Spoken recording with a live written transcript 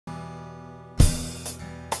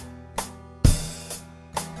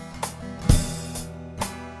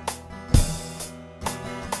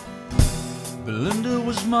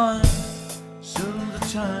was mine soon the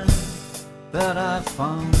time that I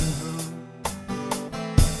found her,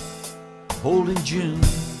 holding Jim,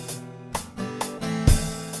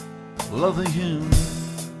 loving him.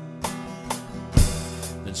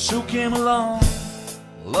 And Sue came along,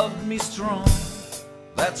 loved me strong.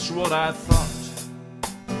 That's what I thought,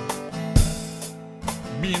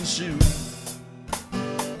 me and Sue,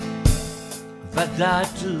 that died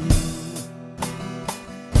too.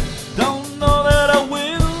 Don't know that I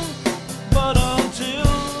will, but until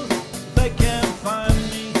they can find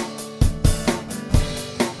me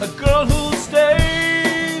a girl who'll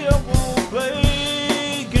stay and won't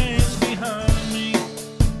play games behind me,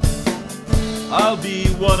 I'll be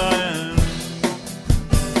what I am,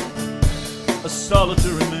 a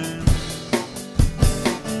solitary man,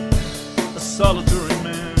 a solitary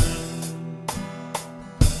man.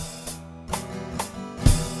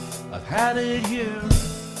 I've had it here,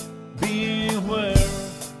 being where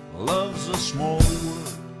love's a small word,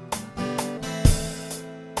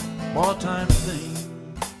 part-time thing,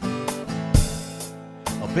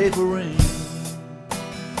 a paper ring.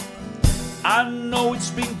 I know it's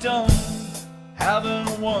been done, having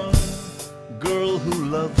one girl who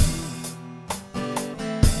loves you,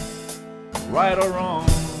 right or wrong,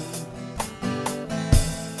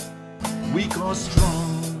 weak or strong.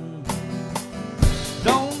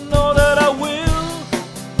 Don't know that I will,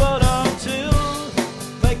 but until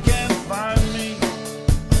they can find me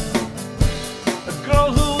a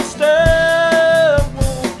girl who'll stay and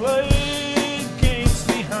won't play games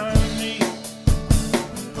behind me,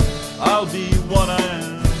 I'll be what I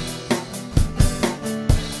am,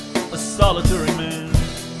 a solitary man,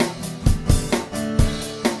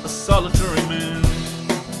 a solitary man,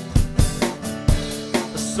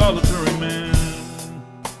 a solitary man.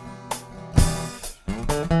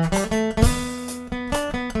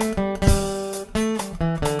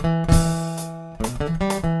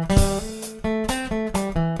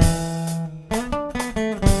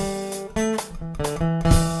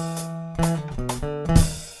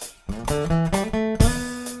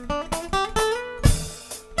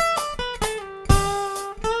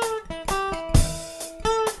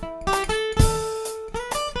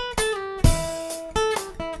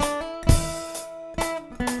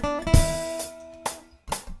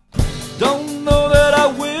 Don't know that I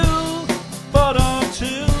will, but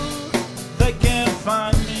until they can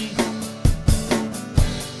find me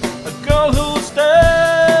a girl who'll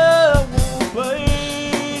stay and won't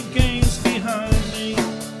play games behind me,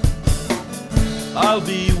 I'll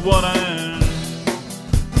be what I am,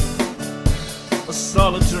 a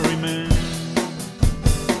solitary man,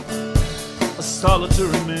 a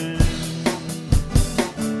solitary man,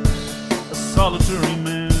 a solitary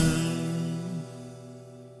man.